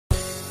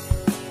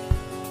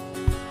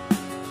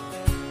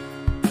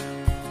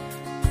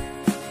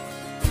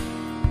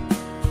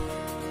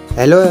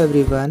Hello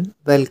everyone,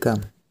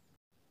 welcome.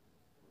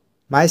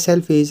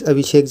 Myself is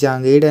Abhishek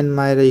Jangid and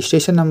my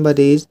registration number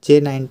is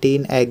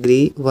J19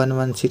 Agri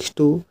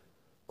 1162,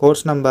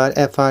 course number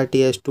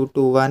FRTS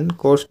 221,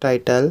 course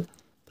title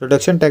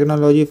Production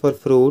Technology for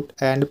Fruit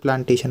and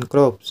Plantation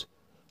Crops.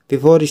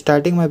 Before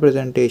starting my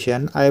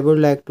presentation, I would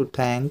like to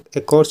thank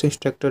a course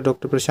instructor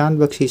Dr. Prashant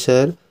Bakshi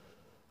sir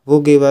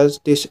who gave us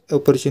this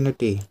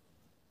opportunity.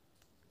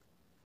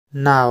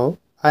 Now,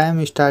 I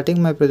am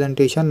starting my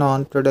presentation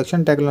on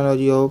production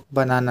technology of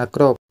banana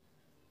crop.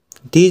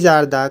 These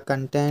are the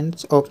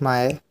contents of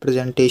my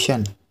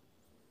presentation.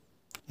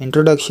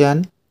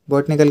 Introduction,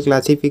 botanical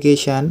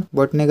classification,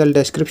 botanical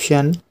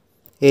description,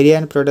 area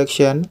and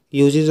production,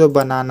 uses of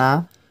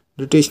banana,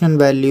 nutritional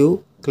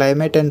value,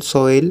 climate and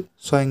soil,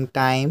 sowing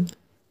time,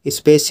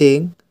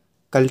 spacing,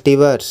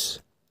 cultivars.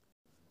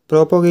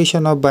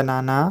 Propagation of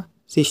banana,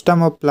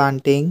 system of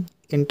planting,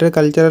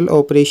 intercultural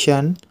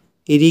operation,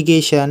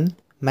 irrigation,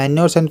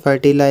 manures and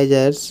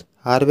fertilizers,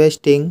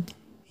 harvesting,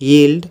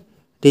 yield,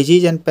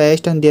 disease and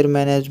pest and their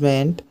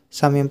management,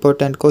 some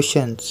important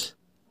questions.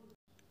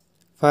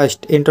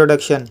 First,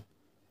 introduction.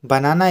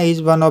 Banana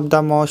is one of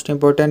the most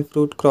important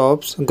fruit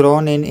crops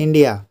grown in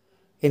India.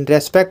 In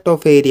respect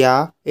of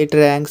area, it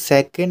ranks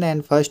second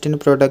and first in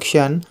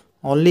production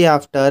only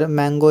after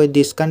mango in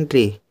this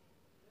country.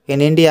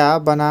 In India,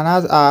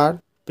 bananas are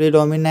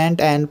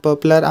predominant and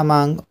popular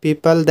among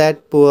people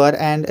that poor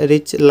and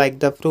rich like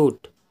the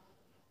fruit.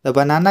 The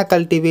banana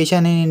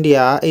cultivation in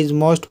India is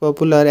most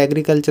popular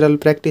agricultural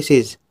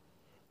practices.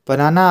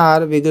 Banana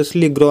are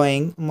vigorously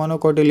growing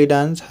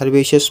monocotyledons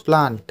herbaceous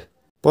plant.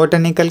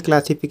 Botanical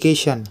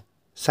classification.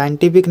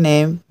 Scientific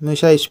name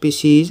Musa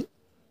species,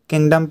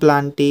 kingdom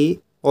Plantae,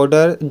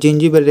 order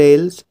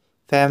Gingiberales,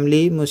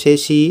 family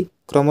Musaceae,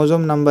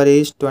 chromosome number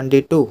is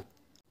 22.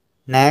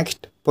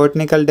 Next,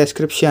 botanical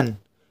description.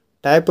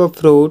 Type of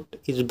fruit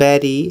is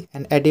berry,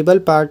 an edible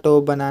part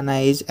of banana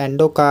is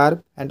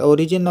endocarp and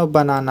origin of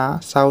banana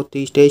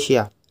Southeast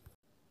Asia.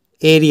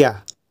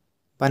 Area.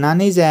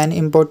 Banana is an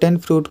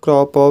important fruit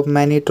crop of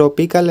many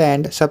tropical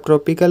and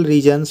subtropical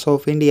regions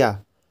of India.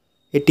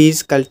 It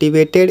is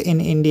cultivated in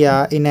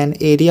India in an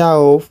area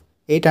of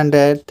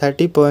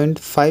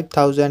 830.5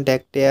 thousand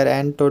hectare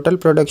and total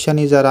production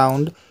is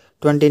around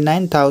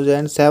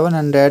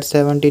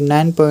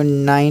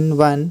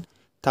 29,779.91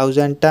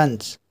 thousand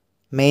tons.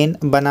 Main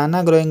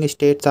banana growing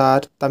states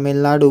are Tamil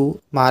Nadu,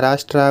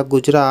 Maharashtra,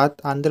 Gujarat,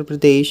 Andhra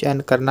Pradesh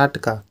and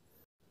Karnataka.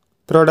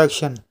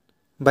 Production.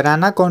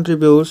 Banana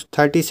contributes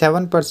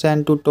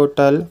 37% to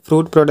total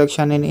fruit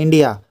production in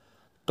India.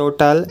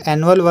 Total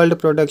annual world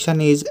production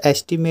is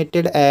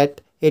estimated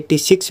at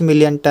 86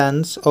 million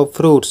tons of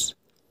fruits.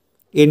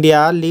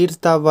 India leads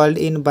the world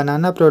in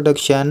banana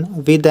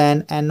production with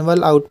an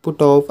annual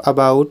output of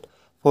about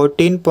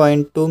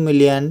 14.2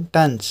 million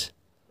tons.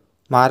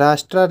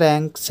 Maharashtra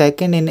ranks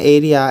second in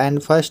area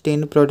and first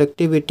in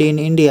productivity in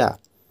India.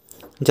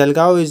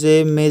 Jalgaon is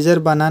a major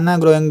banana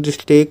growing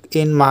district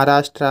in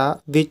Maharashtra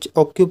which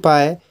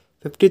occupy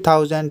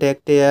 50,000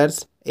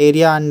 hectares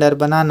area under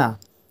banana.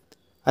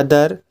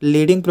 Other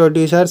leading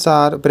producers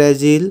are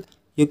Brazil,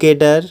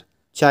 Ecuador,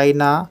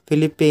 China,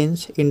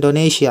 Philippines,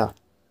 Indonesia.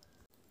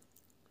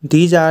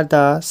 These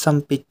are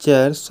some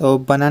pictures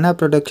of banana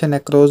production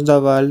across the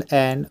world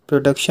and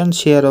production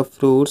share of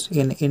fruits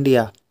in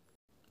India.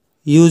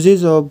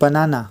 Uses of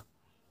banana.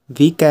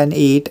 We can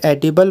eat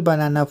edible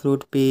banana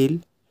fruit peel.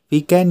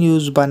 We can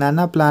use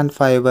banana plant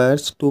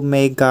fibers to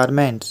make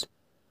garments.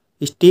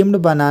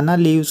 Steamed banana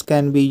leaves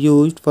can be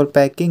used for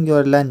packing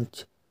your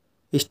lunch.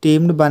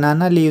 Steamed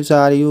banana leaves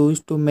are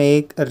used to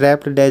make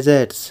wrapped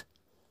desserts.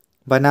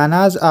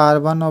 Bananas are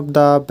one of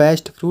the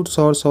best fruit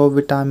source of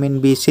vitamin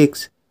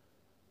B6.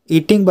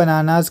 Eating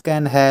bananas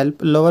can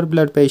help lower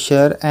blood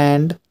pressure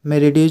and may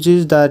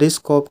reduce the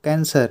risk of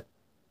cancer.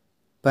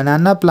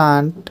 Banana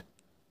plant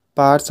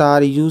parts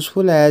are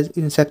useful as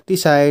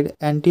insecticide,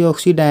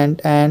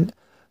 antioxidant and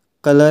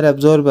color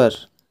absorber.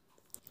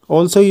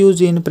 Also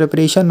used in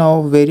preparation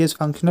of various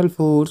functional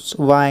foods,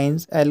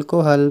 wines,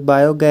 alcohol,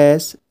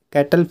 biogas,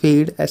 cattle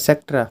feed,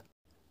 etc.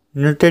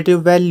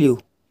 Nutritive value.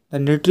 The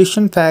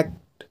nutrition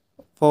fact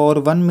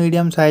for one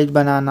medium-sized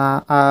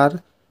banana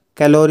are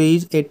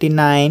calories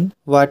 89,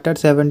 water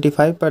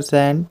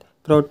 75%,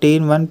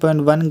 protein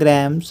 1.1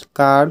 grams,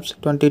 carbs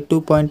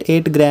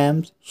 22.8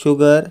 grams,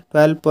 sugar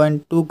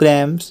 12.2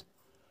 grams,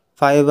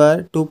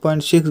 fiber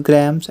 2.6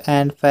 grams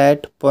and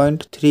fat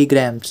 0.3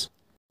 grams.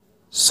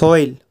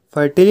 Soil.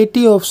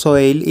 Fertility of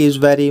soil is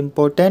very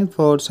important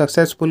for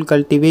successful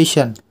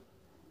cultivation.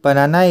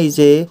 Banana is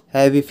a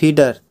heavy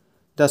feeder.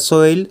 The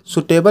soil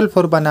suitable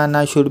for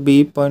banana should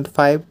be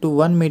 0.5 to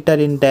 1 meter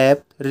in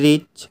depth,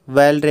 rich,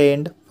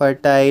 well-drained,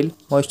 fertile,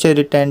 moisture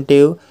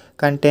retentive,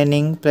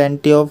 containing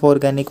plenty of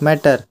organic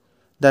matter.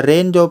 The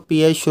range of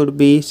pH should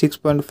be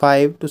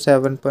 6.5 to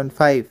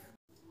 7.5.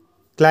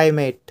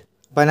 Climate.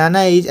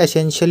 Banana is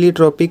essentially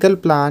tropical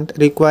plant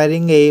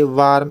requiring a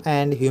warm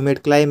and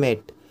humid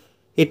climate.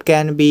 It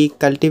can be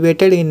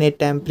cultivated in a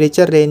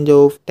temperature range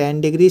of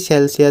 10 degrees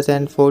Celsius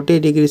and 40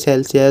 degrees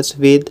Celsius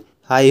with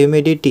high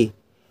humidity.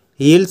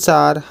 Yields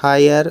are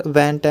higher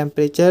when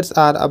temperatures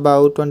are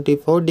above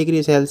 24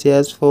 degrees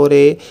Celsius for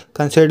a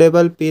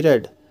considerable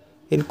period.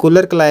 In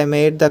cooler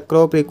climate, the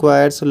crop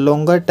requires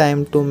longer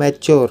time to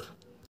mature.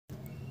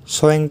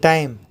 Sowing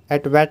time.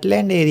 At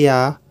wetland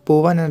area,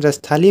 Puvan and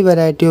Rasthali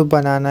variety of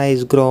banana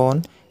is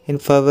grown in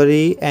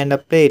February and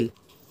April.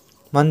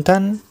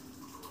 Manthan,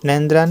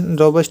 Nandran,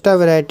 Robusta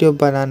variety of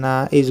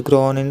banana is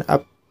grown in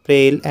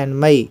April and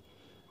May.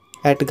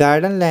 At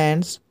garden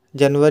lands,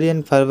 January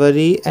and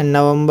February and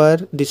November,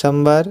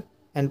 December,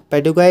 and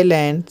Padugai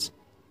lands,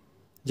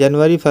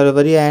 January,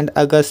 February and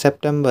August,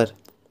 September.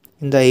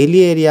 In the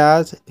hilly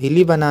areas,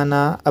 hilly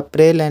banana,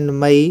 April and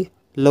May,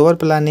 lower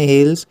Palani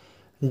hills,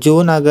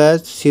 June,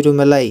 August,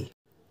 Sirumalai.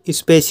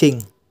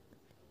 Spacing.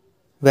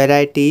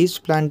 Varieties,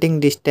 planting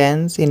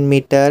distance in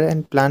meter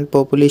and plant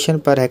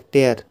population per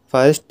hectare.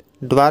 First,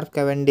 dwarf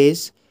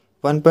Cavendish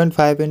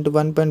 1.5 into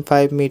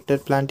 1.5 meter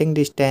planting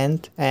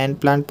distance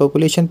and plant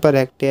population per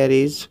hectare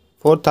is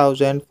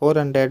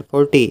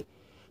 4440.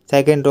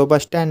 Second,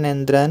 Robusta and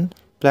Nandran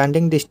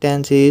planting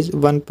distance is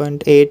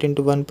 1.8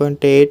 into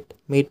 1.8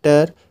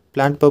 meter,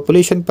 plant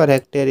population per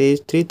hectare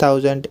is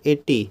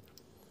 3080.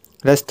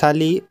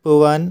 Rasthali,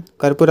 Puvan,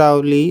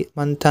 Karpuravli,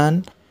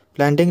 Manthan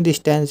planting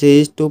distance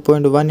is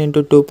 2.1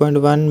 into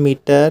 2.1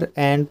 meter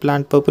and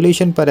plant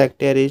population per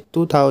hectare is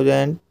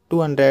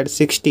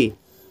 2260.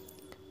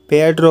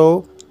 Paired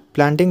row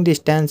planting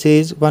distance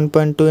is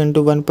 1.2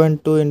 into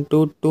 1.2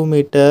 into 2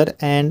 meter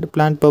and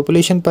plant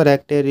population per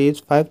hectare is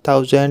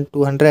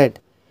 5200.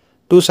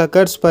 2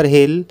 suckers per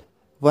hill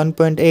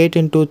 1.8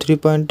 into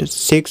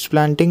 3.6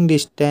 planting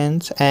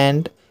distance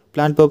and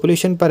plant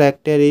population per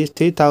hectare is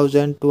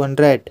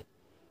 3200.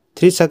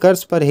 3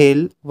 suckers per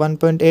hill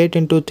 1.8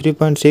 into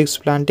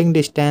 3.6 planting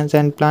distance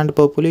and plant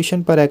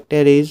population per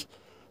hectare is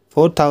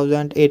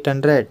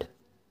 4800.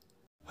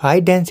 High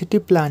density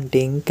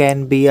planting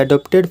can be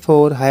adopted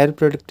for higher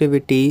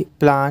productivity.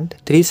 Plant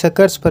 3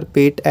 suckers per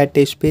pit at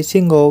a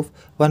spacing of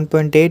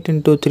 1.8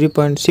 into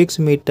 3.6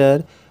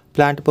 meter.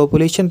 Plant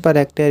population per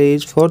hectare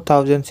is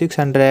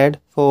 4600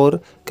 for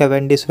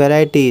Cavendish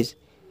varieties.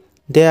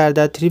 They are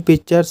the 3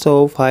 pictures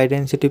of high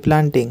density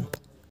planting.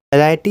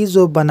 Varieties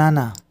of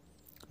banana.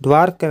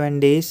 Dwarf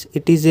Cavendish,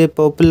 it is a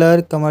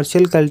popular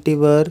commercial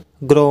cultivar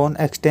grown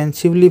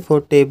extensively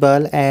for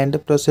table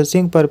and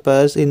processing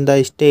purpose in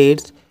the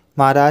states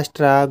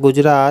Maharashtra,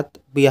 Gujarat,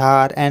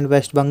 Bihar and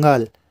West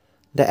Bengal.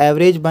 The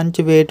average bunch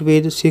weight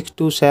with 6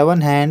 to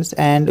 7 hands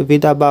and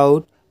with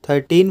about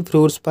 13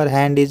 fruits per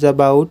hand is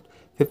about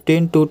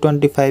 15 to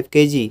 25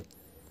 kg.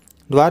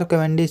 Dwarf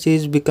Cavendish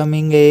is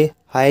becoming a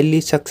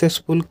highly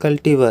successful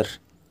cultivar.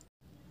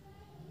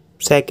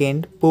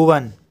 Second,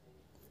 Puvan.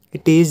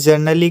 It is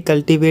generally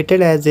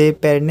cultivated as a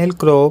perennial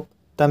crop.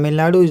 Tamil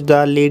Nadu is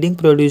the leading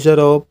producer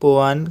of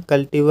Puvan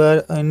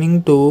cultivar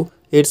owing to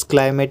its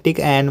climatic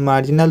and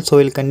marginal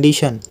soil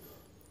condition.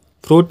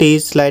 Fruit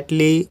is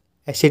slightly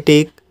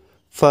acidic,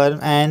 firm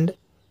and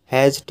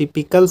has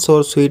typical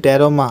sour sweet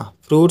aroma.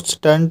 Fruits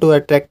turn to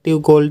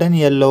attractive golden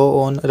yellow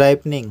on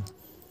ripening.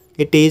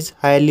 It is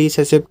highly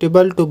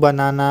susceptible to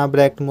banana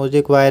black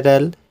mosaic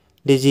viral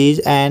disease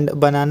and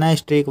banana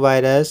streak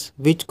virus,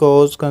 which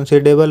cause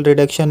considerable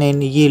reduction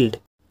in yield.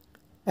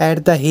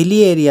 At the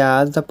hilly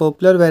areas, the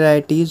popular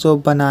varieties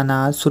of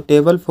bananas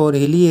suitable for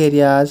hilly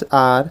areas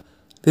are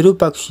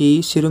Virupakshi,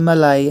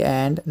 Sirumalai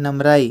and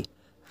Namrai.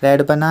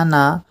 Red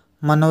banana,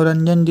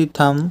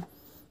 Manoranjan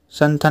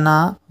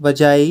Santhana,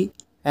 Vajai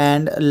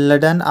and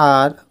Ladan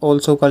are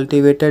also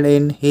cultivated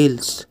in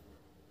hills.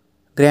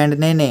 Grand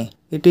Nene.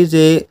 It is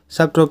a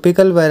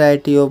subtropical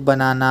variety of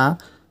banana.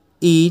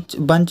 Each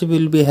bunch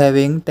will be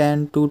having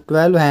 10 to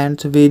 12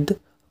 hands with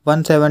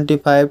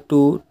 175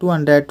 to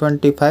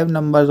 225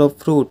 numbers of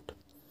fruit.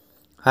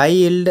 High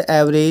yield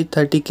average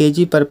 30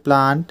 kg per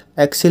plant.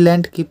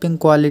 Excellent keeping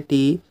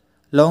quality.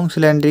 Long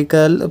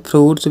cylindrical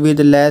fruits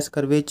with less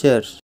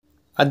curvatures.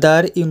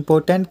 Other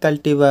important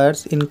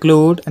cultivars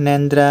include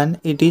Nandran.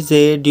 It is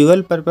a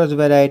dual purpose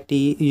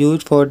variety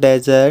used for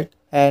desert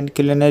and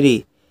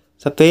culinary.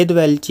 Safed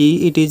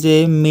Welchi, it is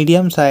a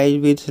medium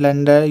size with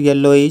slender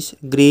yellowish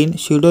green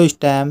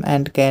pseudostem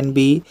and can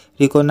be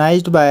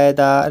recognized by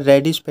the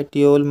reddish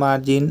petiole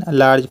margin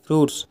large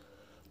fruits.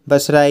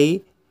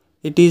 Basrai,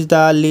 it is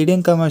the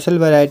leading commercial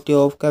variety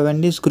of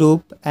Cavendish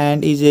group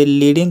and is a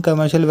leading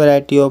commercial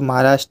variety of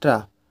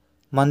Maharashtra.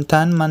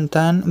 Manthan,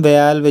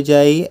 Vyal,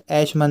 Vijay,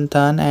 Ash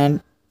Manthan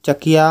and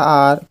Chakia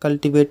are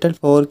cultivated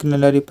for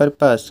culinary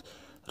purpose.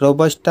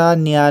 Robusta,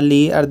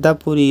 Niali,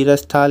 Ardapuri,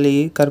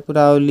 Rasthali,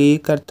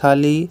 Karpuravli,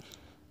 Karthali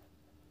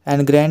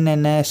and Grand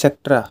Nene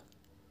etc.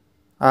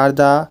 are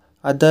the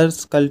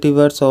others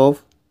cultivars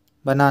of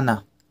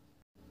banana.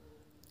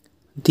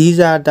 These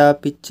are the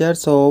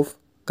pictures of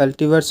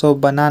cultivars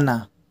of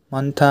banana.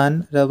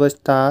 Manthan,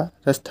 Robusta,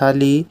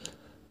 Rasthali,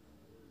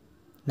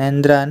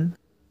 Nandran,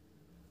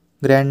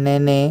 Grand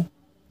Nene,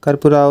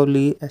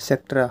 Karpuravli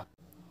etc.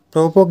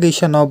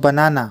 Propagation of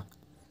banana.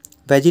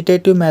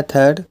 Vegetative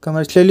method.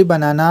 Commercially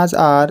bananas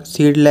are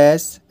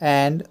seedless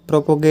and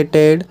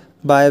propagated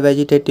By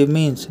vegetative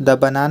means, the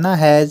banana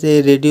has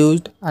a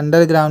reduced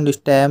underground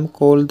stem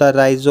called the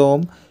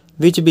rhizome,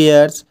 which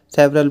bears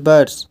several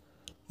buds.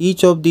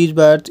 Each of these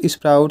buds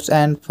sprouts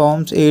and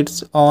forms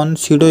its own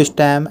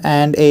pseudostem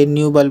and a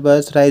new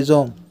bulbous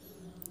rhizome.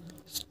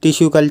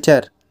 Tissue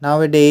culture.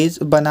 Nowadays,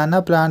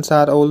 banana plants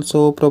are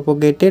also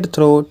propagated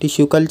through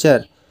tissue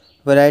culture.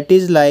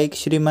 Varieties like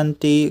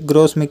Shrimanti,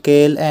 Gros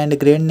Michael, and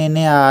Grand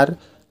Nene are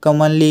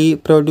commonly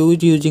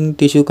produced using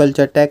tissue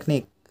culture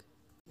technique.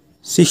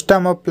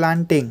 System of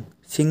planting.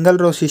 Single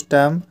row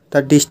system.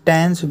 The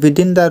distance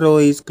within the row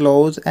is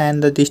close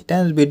and the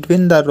distance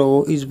between the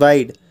row is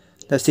wide.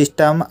 The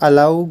system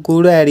allows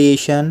good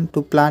aeration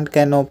to plant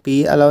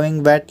canopy,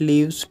 allowing wet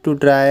leaves to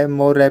dry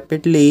more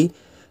rapidly,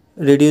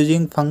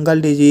 reducing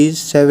fungal disease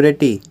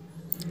severity.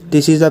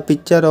 This is a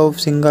picture of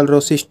single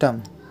row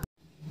system.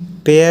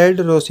 Paired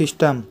row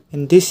system.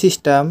 In this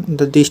system,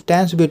 the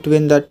distance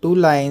between the two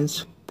lines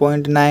zero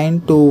point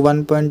 0.9 to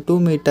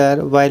 1.2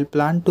 meter, while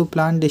plant to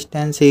plant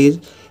distance is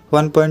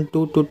 1.2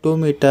 to 2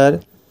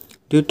 meter.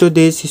 Due to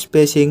this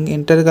spacing,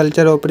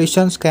 interculture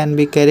operations can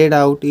be carried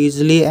out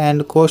easily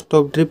and cost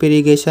of drip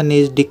irrigation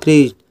is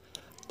decreased.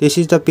 This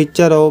is the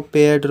picture of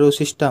paired row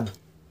system.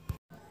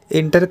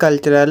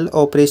 Intercultural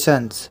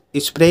operations.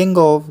 Spraying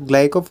of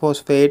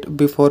glycophosphate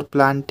before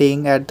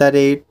planting at the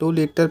rate 2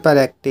 liters per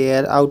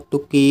hectare out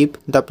to keep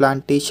the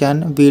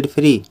plantation weed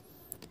free.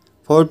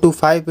 4 to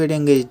 5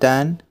 weeding is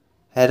done.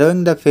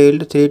 Harrowing the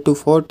field 3 to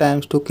 4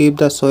 times to keep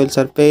the soil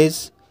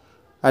surface.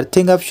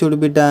 Earthing up should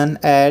be done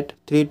at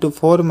 3 to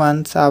 4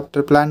 months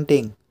after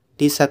planting.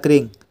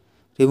 Desuckering.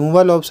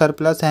 Removal of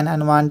surplus and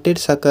unwanted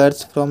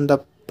suckers from the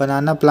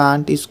banana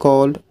plant is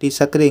called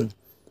desuckering.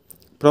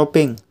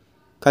 Propping.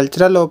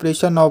 Cultural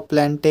operation of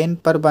plantain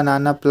per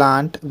banana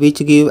plant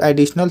which give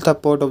additional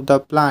support of the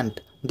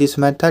plant. This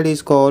method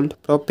is called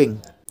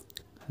propping.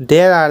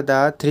 There are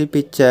the three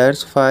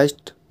pictures.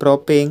 First,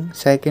 propping,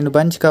 second,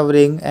 bunch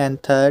covering,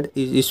 and third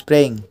is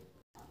spraying.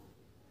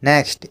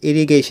 Next,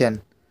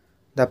 irrigation.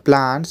 The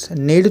plants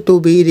need to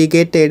be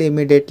irrigated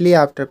immediately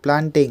after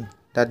planting.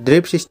 The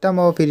drip system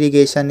of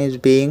irrigation is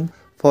being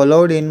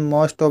followed in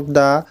most of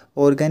the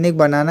organic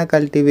banana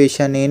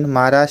cultivation in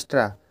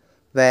Maharashtra.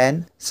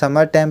 When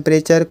summer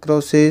temperature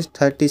crosses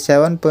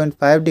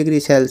 37.5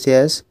 degrees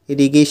Celsius,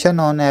 irrigation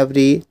on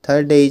every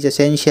third day is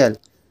essential.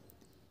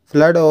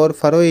 Flood or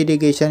furrow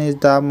irrigation is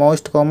the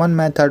most common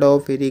method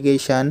of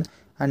irrigation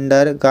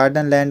under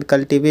garden land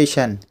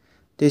cultivation.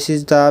 This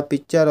is the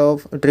picture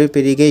of drip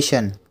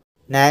irrigation.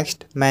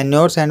 Next,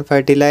 manures and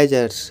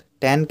fertilizers.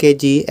 10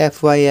 kg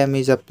FYM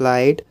is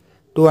applied.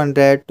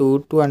 200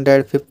 to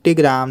 250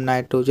 gram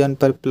nitrogen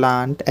per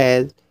plant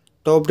as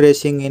top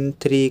dressing in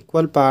 3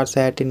 equal parts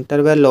at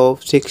interval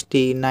of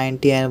 60,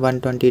 90 and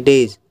 120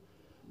 days.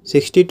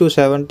 60 to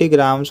 70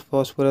 grams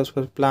phosphorus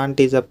per plant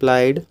is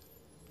applied.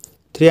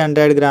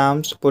 300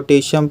 grams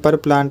potassium per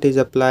plant is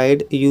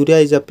applied. Urea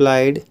is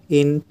applied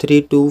in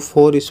 3 to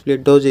 4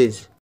 split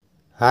doses.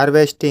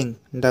 Harvesting.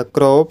 The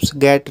crops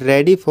get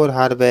ready for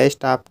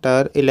harvest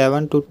after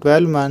 11 to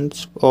 12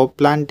 months of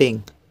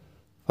planting.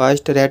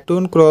 First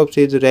ratoon crops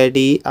is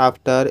ready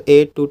after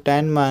 8 to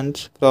 10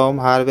 months from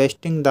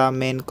harvesting the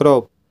main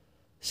crop.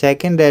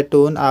 Second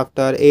ratoon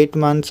after 8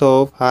 months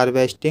of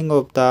harvesting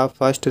of the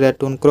first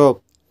ratoon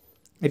crop.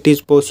 It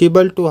is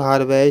possible to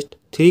harvest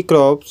 3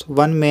 crops,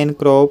 1 main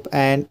crop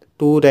and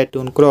 2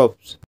 ratoon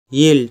crops.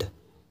 Yield.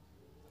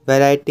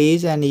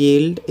 Varieties and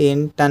yield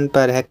in ton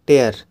per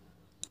hectare.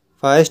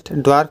 First,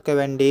 dwarf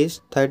Cavendish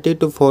 30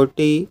 to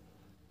 40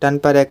 ton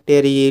per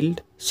hectare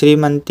yield,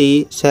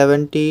 Shrimanti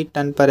 70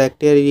 ton per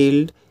hectare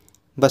yield,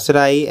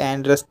 Basrai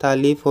and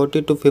Rasthali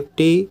 40 to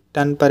 50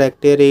 ton per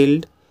hectare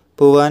yield,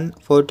 Puvan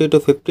 40 to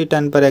 50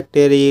 ton per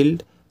hectare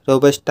yield,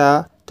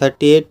 Robusta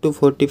 38 to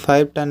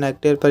 45 ton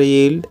hectare per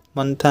yield,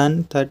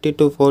 Manthan 30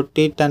 to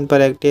 40 ton per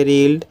hectare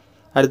yield,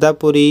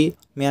 Ardapuri,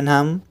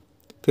 Mianham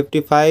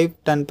 55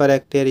 ton per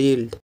hectare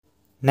yield.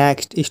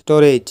 Next,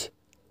 storage.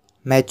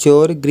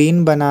 Mature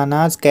green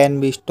bananas can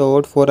be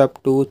stored for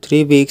up to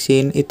 3 weeks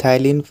in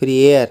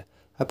ethylene-free air,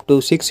 up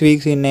to 6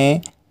 weeks in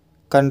a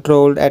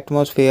controlled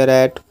atmosphere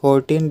at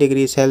 14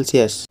 degrees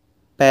Celsius.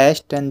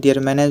 Pest and their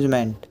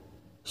management.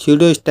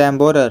 Pseudostem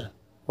borer,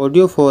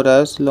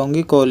 Odiophorus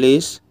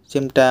longicolis.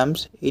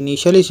 Symptoms.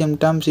 Initially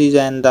symptoms is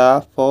in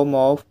the form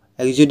of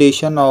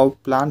exudation of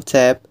plant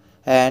sap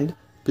and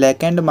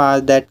blackened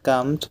mass that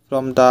comes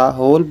from the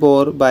hole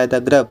bored by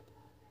the grub.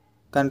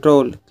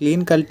 Control.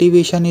 Clean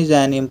cultivation is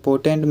an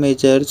important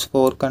measure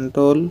for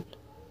control.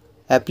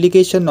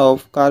 Application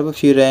of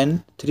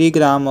carbofuran 3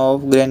 gram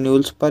of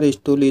granules per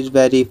stool is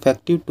very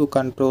effective to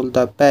control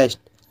the pest.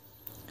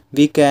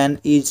 We can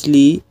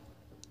easily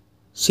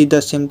see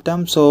the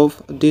symptoms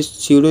of this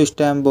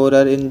pseudostem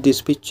borer in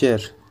this picture.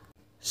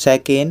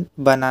 Second,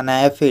 banana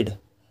aphid.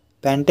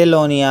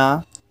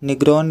 Pentelonia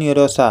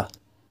nigronurosa.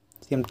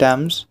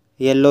 Symptoms.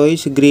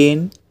 Yellowish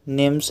green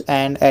nymphs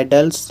and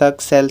adults suck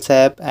cell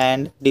sap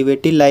and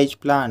devitalize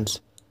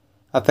plants.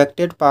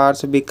 Affected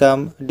parts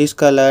become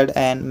discolored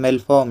and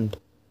malformed.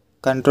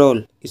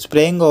 Control.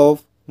 Spraying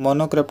of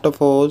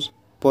monocryptophos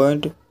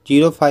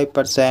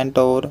 0.05%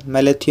 or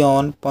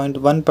malathion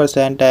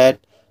 0.1% at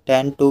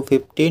 10 to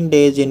 15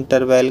 days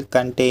interval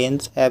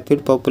contains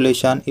aphid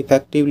population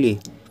effectively.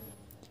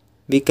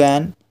 We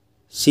can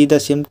see the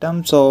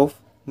symptoms of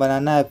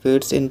banana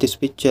aphids in this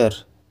picture.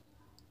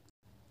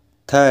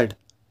 Third,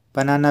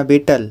 banana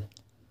beetle.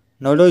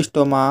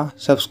 Nodostoma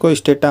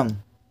subscostatum.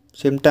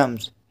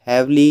 Symptoms: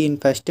 heavily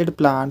infested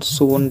plants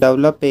soon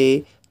develop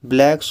a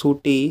black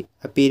sooty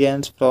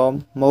appearance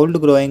from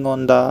mold growing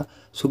on the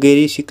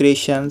sugary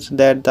secretions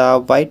that the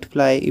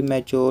whitefly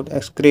immature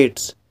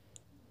excretes.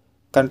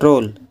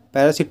 Control: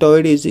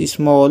 parasitoid is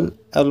small,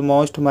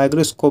 almost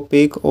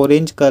microscopic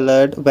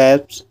orange-colored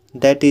wasps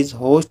that is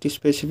host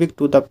specific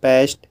to the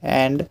pest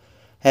and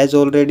has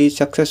already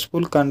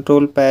successful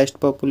controlled pest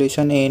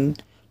population in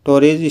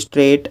Torres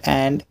Strait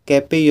and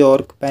Cape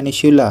York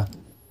Peninsula.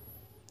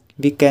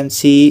 We can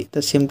see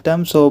the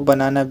symptoms of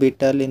banana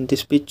beetle in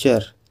this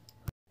picture.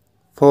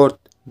 Fourth,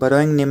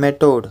 burrowing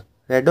nematode,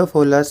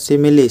 Rhodopholis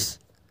similis.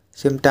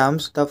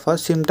 Symptoms: the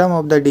first symptom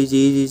of the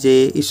disease is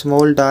a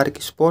small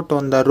dark spot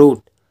on the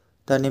root.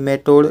 The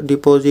nematode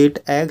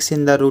deposit eggs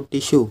in the root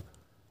tissue.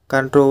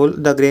 Control: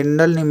 the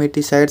granular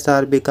nematicides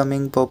are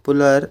becoming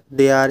popular.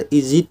 They are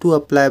easy to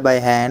apply by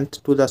hand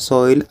to the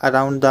soil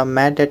around the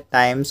mat at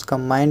times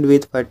combined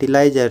with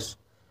fertilizers.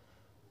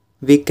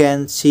 We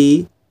can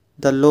see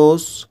the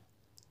loss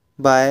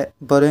by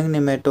burrowing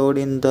nematode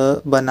in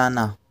the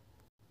banana.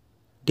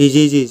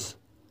 Diseases: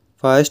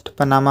 first,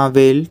 Panama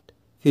wilt,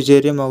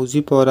 Fusarium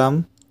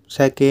oxyporum.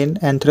 Second,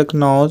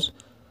 anthracnose,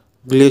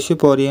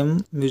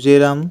 Glosoporium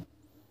muserum.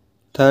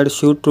 Third,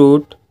 shoot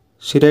root,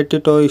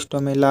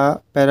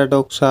 Ceratostomela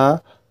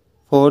paradoxa.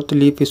 Fourth,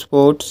 leaf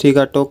spot,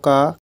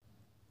 Sigatoka.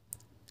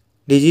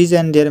 Disease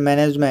and their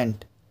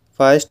management.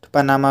 First,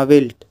 Panama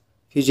wilt,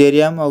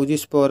 Fusarium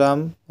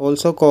oxysporum,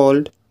 also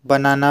called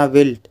banana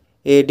wilt,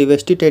 a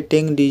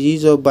devastating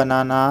disease of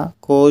banana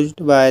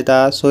caused by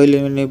the soil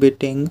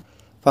inhibiting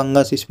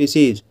fungus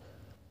species.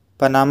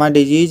 Panama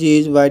disease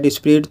is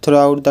widespread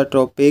throughout the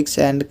tropics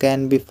and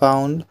can be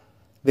found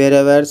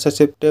wherever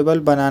susceptible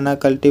banana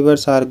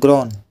cultivars are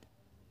grown.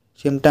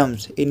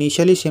 Symptoms: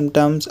 initially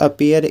symptoms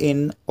appear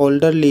in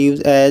older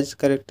leaves as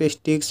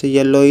characteristics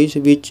yellowish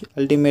which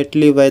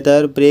ultimately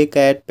weather, break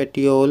at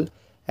petiole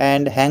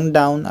and hang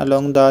down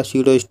along the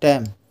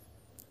pseudostem.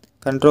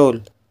 Control: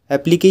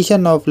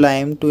 application of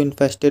lime to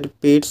infested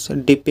pits,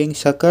 dipping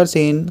suckers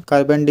in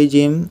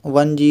carbendazim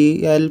 1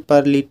 gl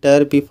per liter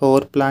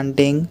before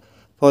planting,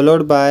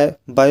 followed by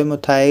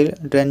biomethyl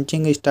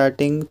drenching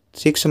starting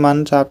 6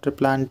 months after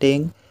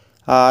planting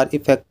are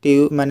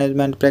effective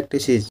management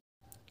practices.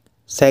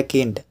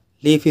 Second,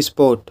 leaf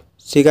spot,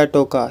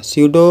 Sigatoka,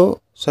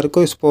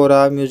 Pseudocercospora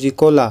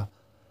musicola.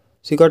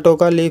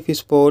 Sigatoka leaf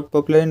spot,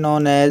 popularly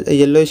known as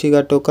yellow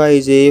sigatoka,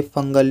 is a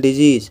fungal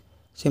disease.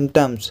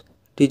 Symptoms: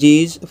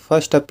 disease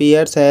first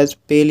appears as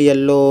pale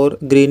yellow or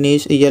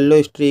greenish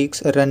yellow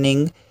streaks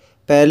running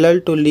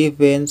parallel to leaf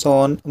veins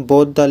on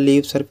both the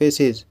leaf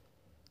surfaces.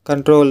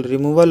 Control: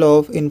 removal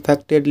of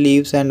infected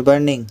leaves and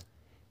burning.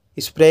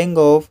 Spraying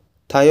of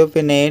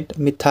thiophanate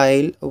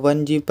methyl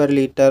 1 g per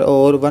liter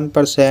or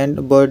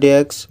 1%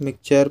 Bordeaux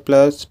mixture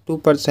plus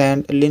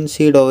 2%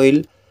 linseed oil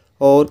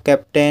or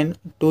Captain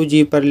 2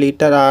 g per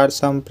liter are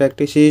some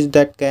practices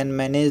that can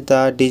manage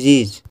the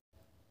disease.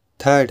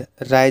 Third,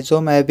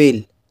 rhizome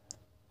avil,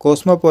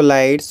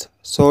 Cosmopolites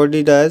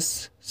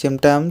sordidus.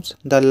 Symptoms: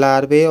 the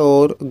larvae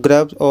or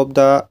grubs of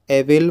the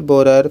avil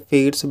borer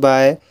feeds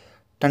by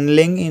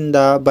tunneling in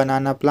the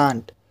banana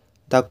plant.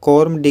 The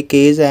corm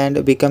decays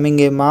and becoming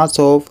a mass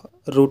of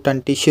root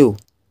and tissue.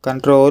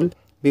 Control: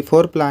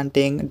 before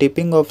planting,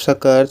 dipping of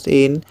suckers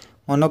in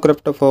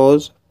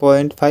monocryptophos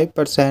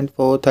 0.5%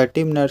 for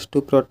 30 minutes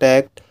to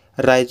protect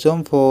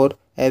rhizome for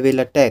avil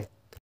attack.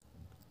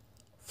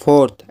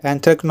 Fourth,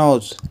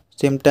 anthracnose.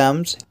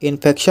 Symptoms: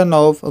 infection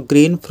of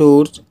green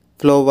fruits,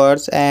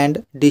 flowers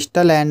and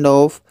distal end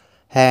of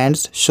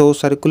hands show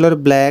circular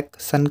black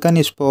sunken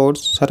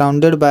spots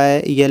surrounded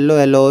by yellow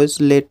alloys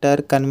later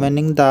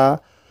convening the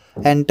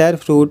entire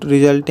fruit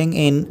resulting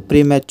in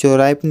premature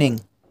ripening.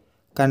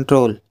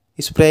 Control: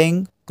 spraying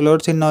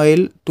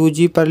chlorothianol 2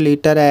 g per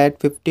liter at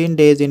 15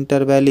 days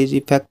interval is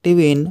effective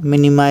in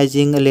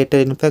minimizing later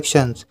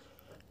infections.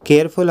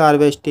 Careful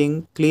harvesting,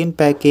 clean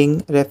packing,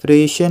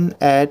 refrigeration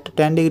at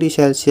 10 degrees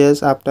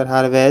Celsius after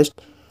harvest.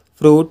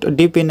 Fruit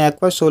dip in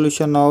aqueous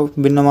solution of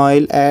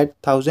binoil at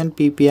 1000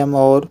 ppm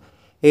or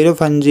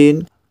aerofungin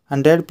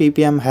 100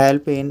 ppm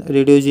help in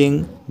reducing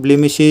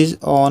blemishes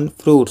on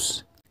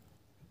fruits.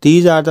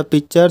 These are the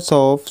pictures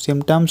of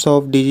symptoms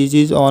of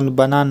diseases on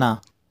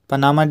banana.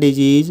 Panama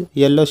disease,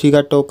 yellow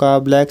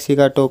sigatoka, black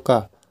sigatoka.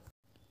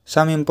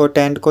 Some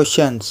important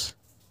questions.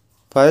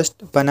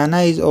 First, banana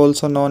is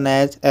also known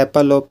as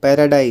apple of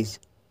paradise.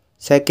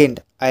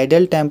 Second,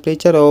 ideal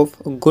temperature of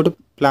good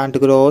plant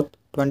growth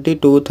 20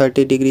 to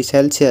 30 degrees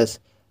Celsius.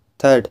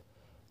 Third,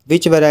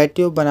 which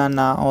variety of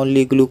banana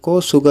only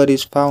glucose sugar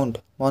is found?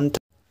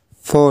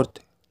 Fourth,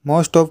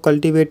 most of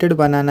cultivated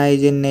banana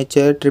is in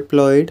nature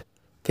triploid.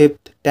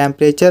 Fifth,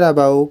 temperature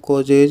above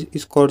causes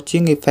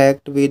scorching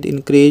effect with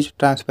increased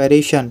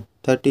transpiration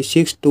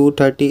 36 to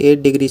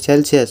 38 degrees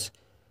Celsius.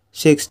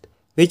 Sixth,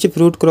 which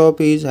fruit crop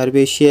is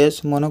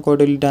herbaceous,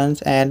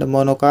 monocotyledons and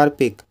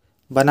monocarpic?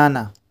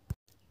 Banana.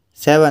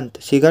 Seventh,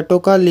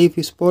 Sigatoka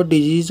leaf spot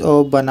disease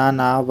of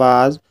banana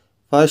was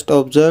first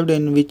observed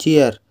in which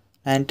year?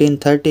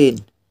 1913.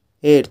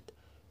 Eighth,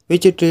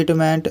 which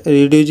treatment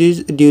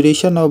reduces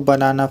duration of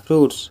banana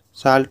fruits?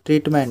 Salt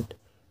treatment.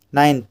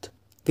 Ninth,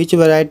 which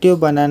variety of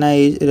banana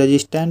is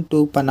resistant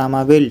to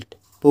Panama wilt?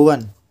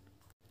 Puvan.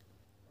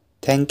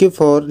 Thank you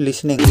for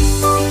listening.